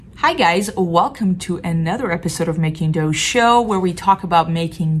Hi guys, welcome to another episode of Making Dough Show, where we talk about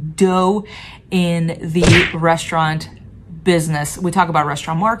making dough in the restaurant business. We talk about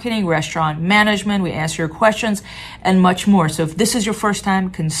restaurant marketing, restaurant management, we answer your questions, and much more. So if this is your first time,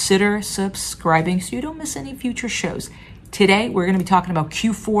 consider subscribing so you don't miss any future shows. Today, we're going to be talking about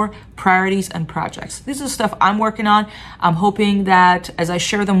Q4 priorities and projects. This is stuff I'm working on. I'm hoping that as I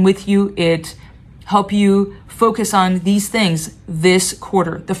share them with you, it help you focus on these things this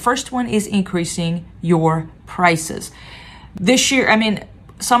quarter. The first one is increasing your prices. This year,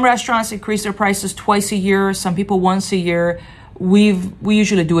 some restaurants increase their prices twice a year, some people once a year. We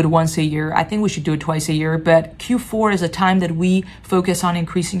usually do it once a year. I think we should do it twice a year, but Q4 is a time that we focus on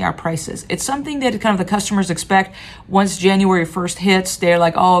increasing our prices. It's something that kind of the customers expect. Once January 1st hits, they're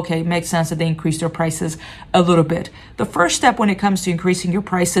like, oh, okay, it makes sense that they increase their prices a little bit. The first step when it comes to increasing your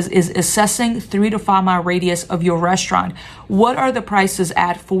prices is assessing 3 to 5 mile radius of your restaurant. What are the prices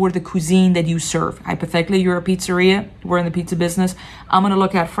at for the cuisine that you serve? Hypothetically, you're a pizzeria. We're in the pizza business. I'm going to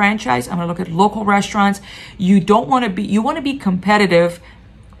look at franchise. I'm going to look at local restaurants. You want to be competitive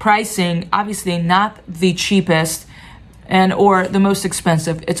pricing, obviously not the cheapest or the most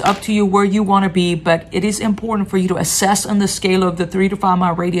expensive. It's up to you where you want to be, but it is important for you to assess on the scale of the 3 to 5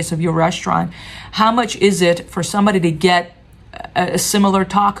 mile radius of your restaurant. How much is it for somebody to get a similar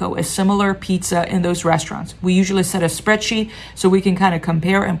taco, a similar pizza in those restaurants? We usually set a spreadsheet so we can kind of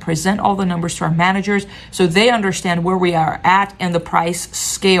compare and present all the numbers to our managers so they understand where we are at in the price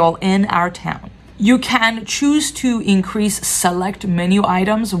scale in our town. You can choose to increase select menu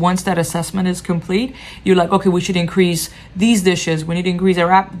items once that assessment is complete. You're like, okay, we should increase these dishes. We need to increase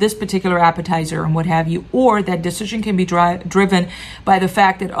this particular appetizer and what have you. Or that decision can be driven by the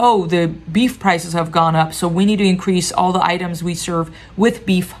fact that, the beef prices have gone up, so we need to increase all the items we serve with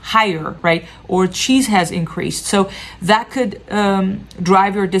beef higher, right? Or cheese has increased. So that could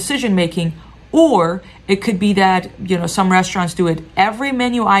drive your decision making. Or it could be that, some restaurants do it. Every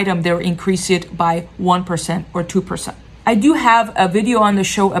menu item, they'll increase it by 1% or 2%. I do have a video on the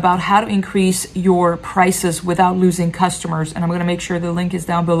show about how to increase your prices without losing customers, and I'm going to make sure the link is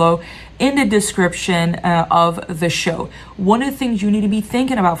down below in the description of the show. One of the things you need to be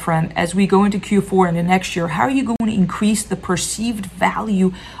thinking about, friend, as we go into Q4 and the next year, how are you going to increase the perceived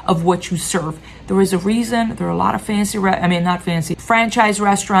value of what you serve? There is a reason. There are a lot of franchise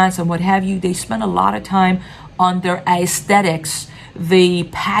restaurants and what have you. They spend a lot of time on their aesthetics, the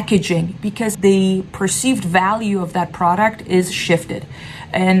packaging, because the perceived value of that product is shifted.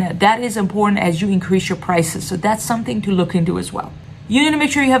 And that is important as you increase your prices. So that's something to look into as well. You need to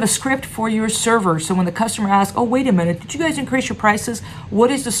make sure you have a script for your server. So when the customer asks, oh, wait a minute, did you guys increase your prices? What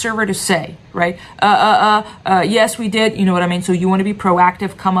is the server to say, right? Yes, we did. You know what I mean? So you want to be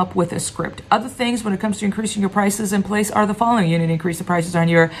proactive, come up with a script. Other things when it comes to increasing your prices in place are the following. You need to increase the prices on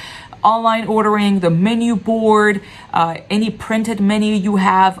your online ordering, the menu board, any printed menu you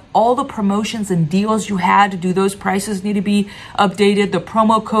have, all the promotions and deals you had, do those prices need to be updated? The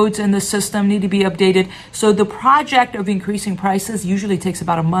promo codes in the system need to be updated. So the project of increasing prices usually takes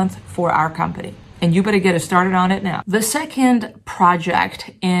about a month for our company, and you better get started on it now. The second project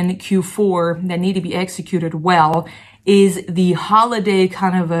in Q4 that need to be executed well is the holiday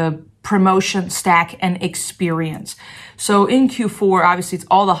kind of a promotion stack and experience. So in Q4, obviously it's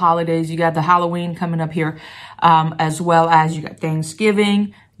all the holidays. You got the Halloween coming up here, as well as you got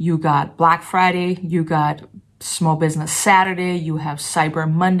Thanksgiving, you got Black Friday, you got Small Business Saturday, you have Cyber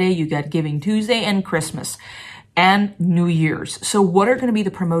Monday, you got Giving Tuesday, and Christmas and New Year's. So what are going to be the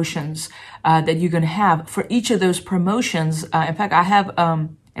promotions that you're going to have for each of those promotions? In fact, I have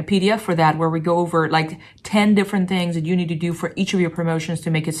a PDF for that where we go over like 10 different things that you need to do for each of your promotions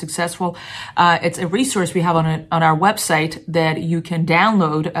to make it successful. It's a resource we have on our website that you can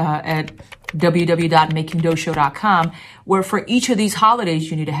download at www.makingdoughshow.com, where for each of these holidays,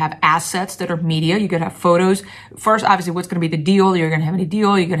 you need to have assets that are media. You're going to have photos. First, obviously, what's going to be the deal? You're going to have any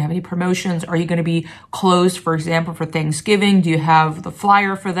deal? You're going to have any promotions? Are you going to be closed, for example, for Thanksgiving? Do you have the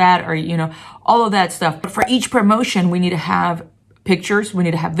flyer for that? Or, all of that stuff. But for each promotion, we need to have pictures, we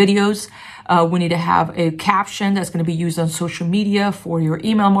need to have videos, we need to have a caption that's going to be used on social media for your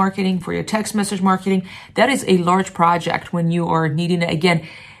email marketing, for your text message marketing. That is a large project when you are needing to, again,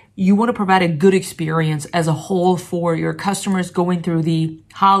 you want to provide a good experience as a whole for your customers going through the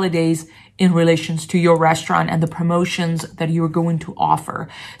holidays in relations to your restaurant and the promotions that you're going to offer.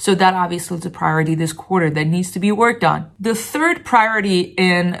 So that obviously is a priority this quarter that needs to be worked on. The third priority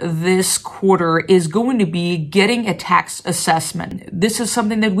in this quarter is going to be getting a tax assessment. This is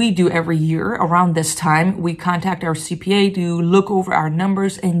something that we do every year around this time. We contact our CPA to look over our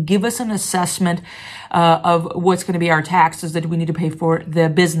numbers and give us an assessment of what's going to be our taxes that we need to pay for the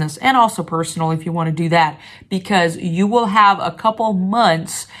business and also personal if you want to do that, because you will have a couple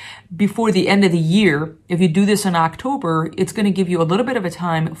months before the end of the year. If you do this in October, it's going to give you a little bit of a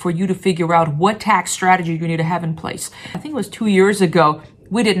time for you to figure out what tax strategy you need to have in place. I think it was 2 years ago,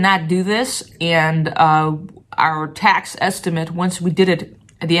 we did not do this, and our tax estimate, once we did it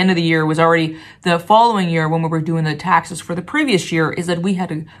at the end of the year, was already the following year when we were doing the taxes for the previous year, is that we had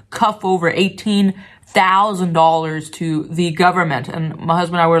to cuff over $18,000 to the government. And my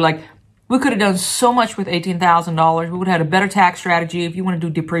husband and I were like, we could have done so much with $18,000. We would have had a better tax strategy. If you want to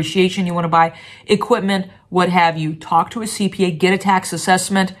do depreciation, you want to buy equipment, what have you, talk to a CPA, get a tax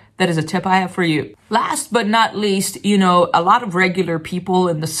assessment. That is a tip I have for you. Last but not least, a lot of regular people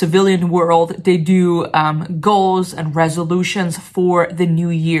in the civilian world, they do goals and resolutions for the new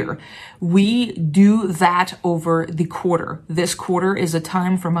year. We do that over the quarter. This quarter is a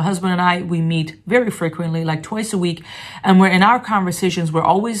time for my husband and I. We meet very frequently, like twice a week. And we're in our conversations, we're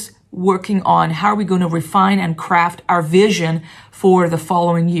always working on how are we going to refine and craft our vision for the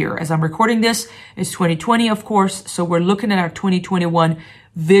following year. As I'm recording this, it's 2020, of course. So we're looking at our 2021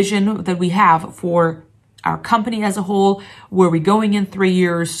 vision that we have for our company as a whole. Where are we going in 3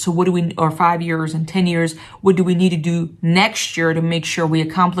 years? So what do we, or 5 years and 10 years, what do we need to do next year to make sure we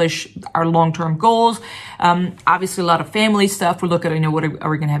accomplish our long-term goals? Obviously a lot of family stuff. We're looking at, what are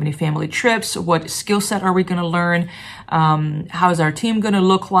we going to have any family trips? What skill set are we going to learn? How is our team going to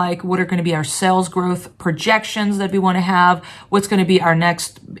look like? What are going to be our sales growth projections that we want to have? What's going to be our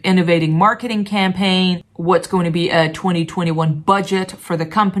next innovating marketing campaign? What's going to be a 2021 budget for the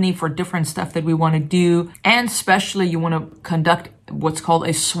company for different stuff that we want to do? And especially you want to conduct what's called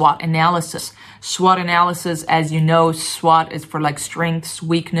a SWOT analysis. SWOT analysis, as you know, SWOT is for like strengths,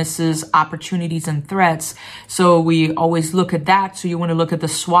 weaknesses, opportunities, and threats. So we always look at that. So you want to look at the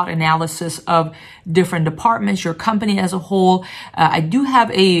SWOT analysis of different departments, your company as a whole. I do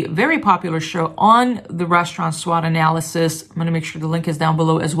have a very popular show on the restaurant SWOT analysis. I'm going to make sure the link is down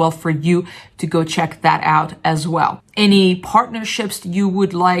below as well for you to go check that out as well. Any partnerships you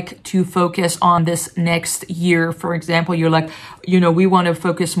would like to focus on this next year? For example, you're like, we want to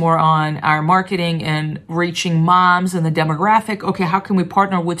focus more on our marketing and reaching moms and the demographic. Okay, how can we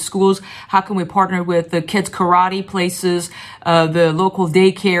partner with schools? How can we partner with the kids' karate places, the local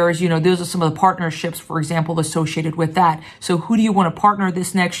daycares? Those are some of the partnerships, for example, associated with that. So who do you want to partner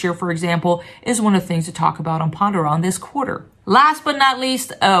this next year, for example, is one of the things to talk about on Ponder on this quarter. Last but not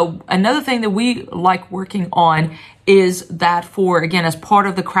least, another thing that we like working on is that again, as part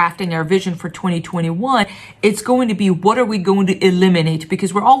of the crafting our vision for 2021, it's going to be what are we going to eliminate?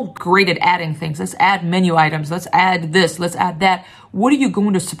 Because we're all great at adding things. Let's add menu items. Let's add this. Let's add that. What are you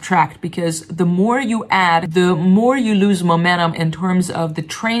going to subtract? Because the more you add, the more you lose momentum in terms of the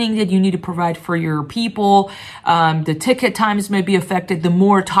training that you need to provide for your people. The ticket times may be affected. The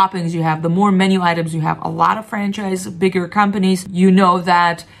more toppings you have, the more menu items you have. A lot of franchise, bigger companies,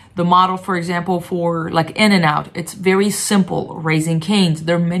 that the model, for example, for like In-N-Out, it's very simple. Raising Cane's,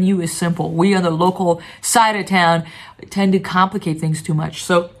 their menu is simple. We on the local side of town tend to complicate things too much.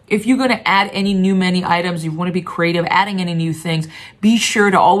 So if you're going to add any new menu items, you want to be creative, adding any new things, be sure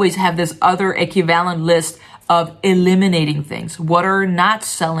to always have this other equivalent list of eliminating things. What are not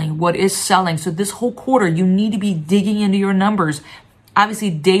selling? What is selling? So this whole quarter, you need to be digging into your numbers. Obviously,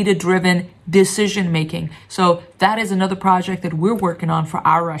 data-driven decision making. So that is another project that we're working on for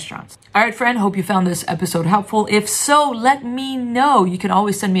our restaurants. All right, friend, hope you found this episode helpful. If so, let me know. You can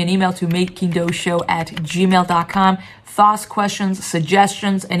always send me an email to makingdoughshow@gmail.com. Thoughts, questions,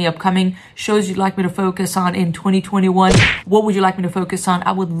 suggestions, any upcoming shows you'd like me to focus on in 2021. What would you like me to focus on?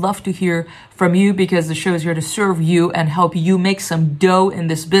 I would love to hear from you because the show is here to serve you and help you make some dough in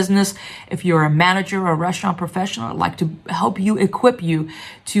this business. If you're a manager or a restaurant professional, I'd like to help you, equip you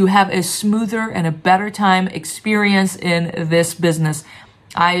to have a smoother and a better time experience in this business.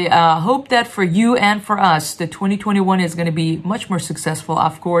 I hope that for you and for us, the 2021 is going to be much more successful,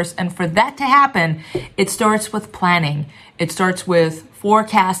 of course. And for that to happen, it starts with planning. It starts with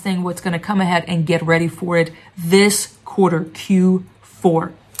forecasting what's going to come ahead and get ready for it this quarter,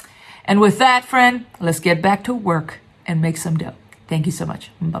 Q4. And with that, friend, let's get back to work and make some dough. Thank you so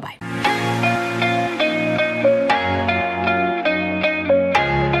much. Bye-bye.